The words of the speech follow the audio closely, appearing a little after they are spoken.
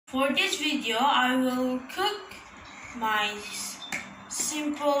For this video, I will cook my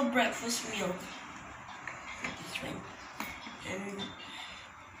simple breakfast meal. This one. And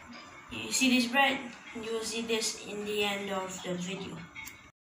you see this bread? You will see this in the end of the video.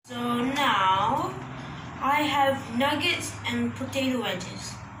 So now I have nuggets and potato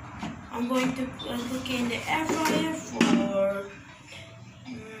wedges. I'm going to cook in the air fryer for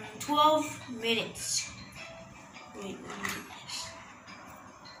 12 minutes. Wait,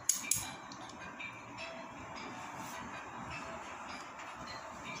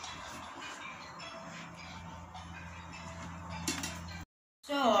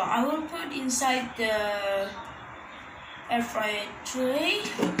 so I will put inside the air fryer tray.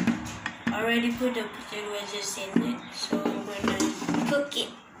 I already put the potato wedges in it, so I'm going to cook it.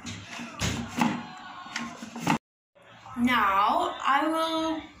 Now I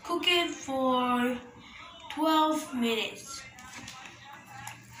will cook it for 12 minutes.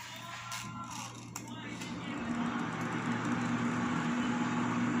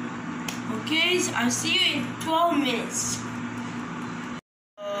 Okay, so I'll see you in 12 minutes.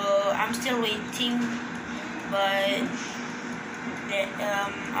 I'm still waiting, but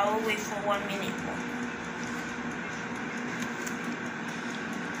I will wait for 1 minute more.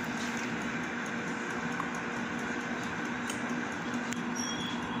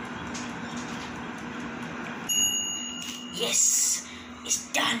 Yes,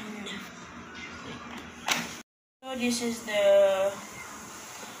 it's done. So this is the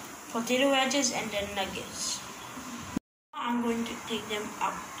potato wedges and the nuggets. I'm going to take them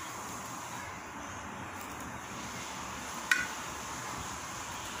out.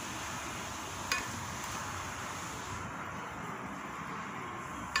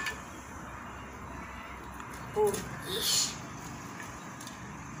 Oh, yes.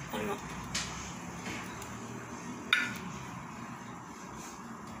 I know.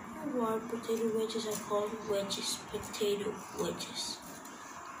 Why potato wedges are called wedges? Potato wedges.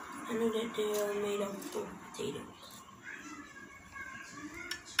 I know that they are made of potatoes.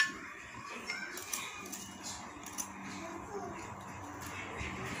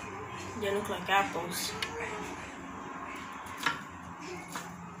 They look like apples.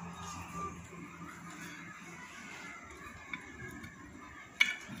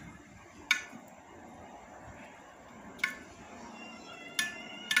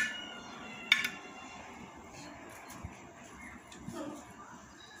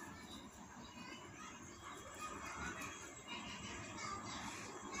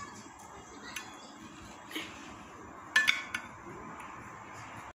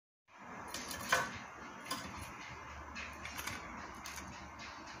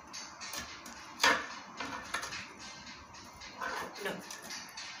 No.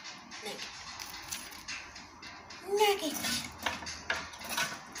 Nuggets.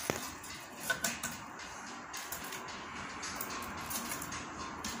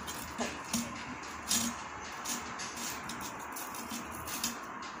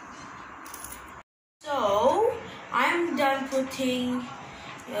 So I'm done putting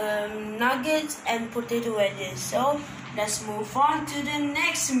nuggets and potato wedges. So let's move on to the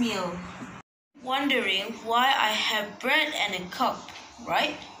next meal. Wondering why I have bread and a cup,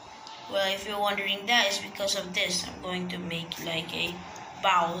 right? Well, if you're wondering that, it's because of this. I'm going to make like a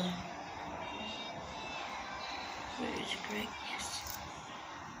bowl. Where is it correct? Yes.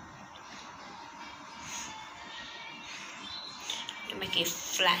 To make it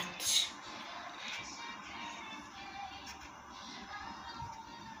flat.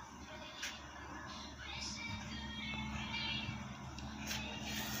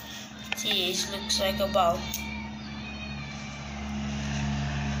 See, it looks like a bowl.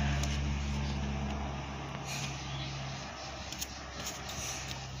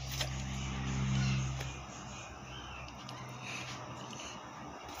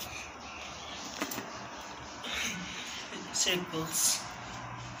 Circles.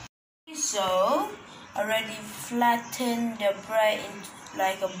 So, already flattened the bread into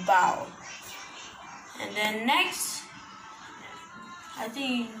like a bowl. And then next, I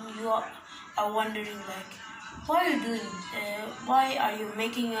think you are wondering like, what are you doing? Why are you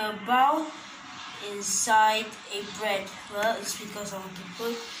making a bowl inside a bread? Well, it's because I want to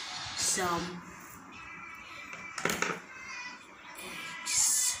put some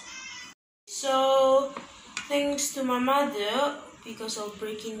eggs. So, thanks to my mother, because of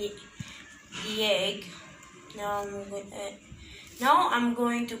breaking the egg, now I'm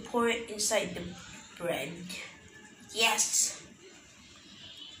going to pour it inside the bread. Yes.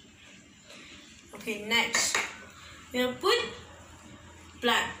 Okay, next we'll put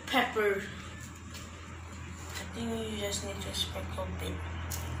black pepper. I think you just need to sprinkle a bit.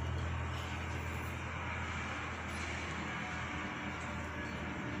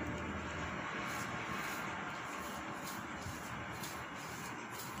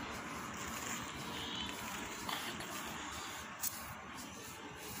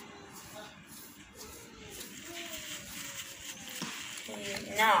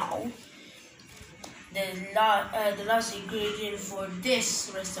 Now, the last ingredient for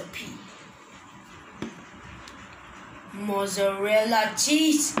this recipe: mozzarella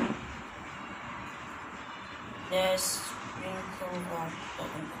cheese. There's sprinkle on.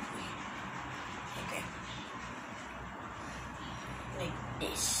 Okay, like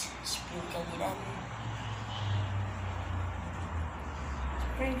this. Sprinkle it on.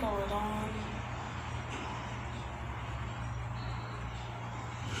 Sprinkle it on.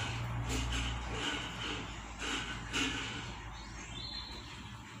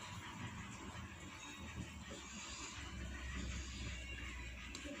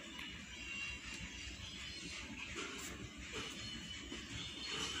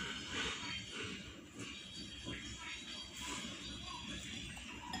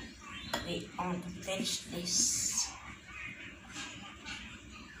 Wait, I want to finish this.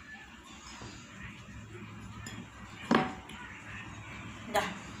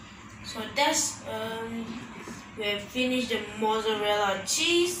 So that's we have finished the mozzarella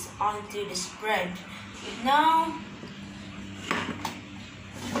cheese onto the spread. Now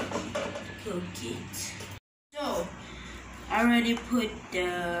cook it. So I already put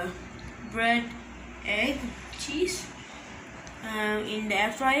the bread, egg, cheese in the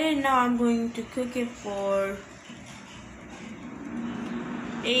air fryer. Now I'm going to cook it for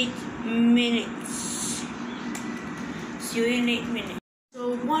 8 minutes. See you in 8 minutes.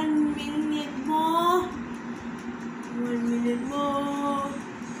 So 1 minute more. 1 minute more.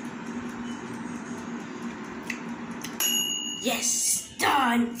 Yes,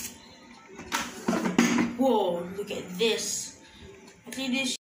 done. Whoa, look at this. I think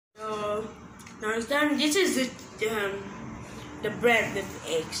this. Now it's done. This is the bread with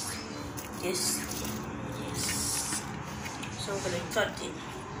eggs. Yes. So I'm gonna cut it.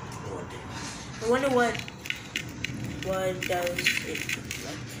 I wonder what does it look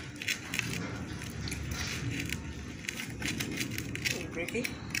like? Can you break it?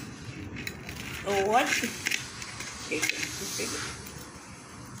 Oh, what? Break it.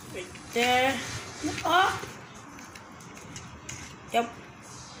 Right there. Ah. Yep.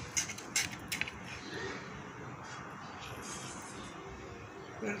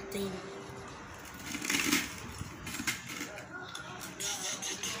 Nothing.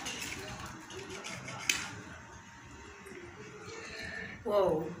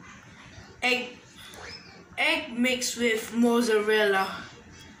 Whoa. Egg mixed with mozzarella.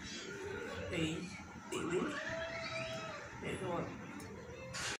 Wait, what?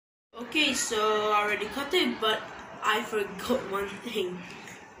 Okay, so I already cut it, but I forgot one thing.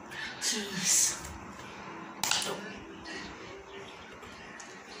 Cheese. Oh.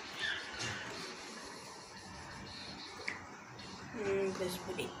 Let's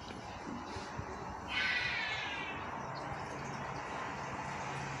put it.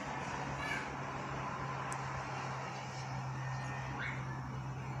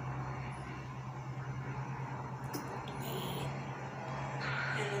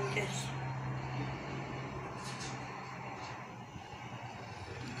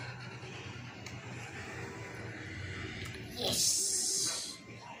 Yes.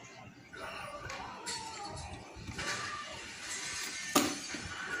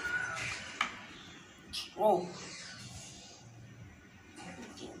 Whoa.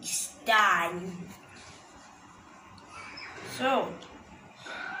 It's done. So,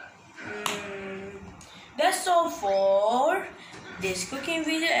 that's all for this cooking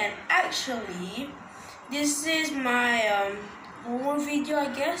video, and actually this is my homework video, I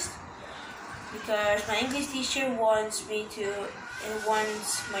guess, because my English teacher wants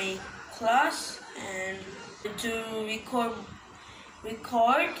my class and to record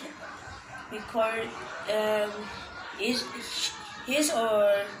his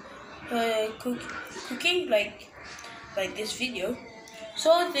or her cooking like this video.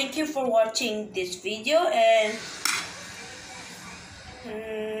 So thank you for watching this video, and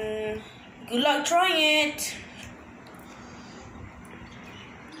good luck trying it.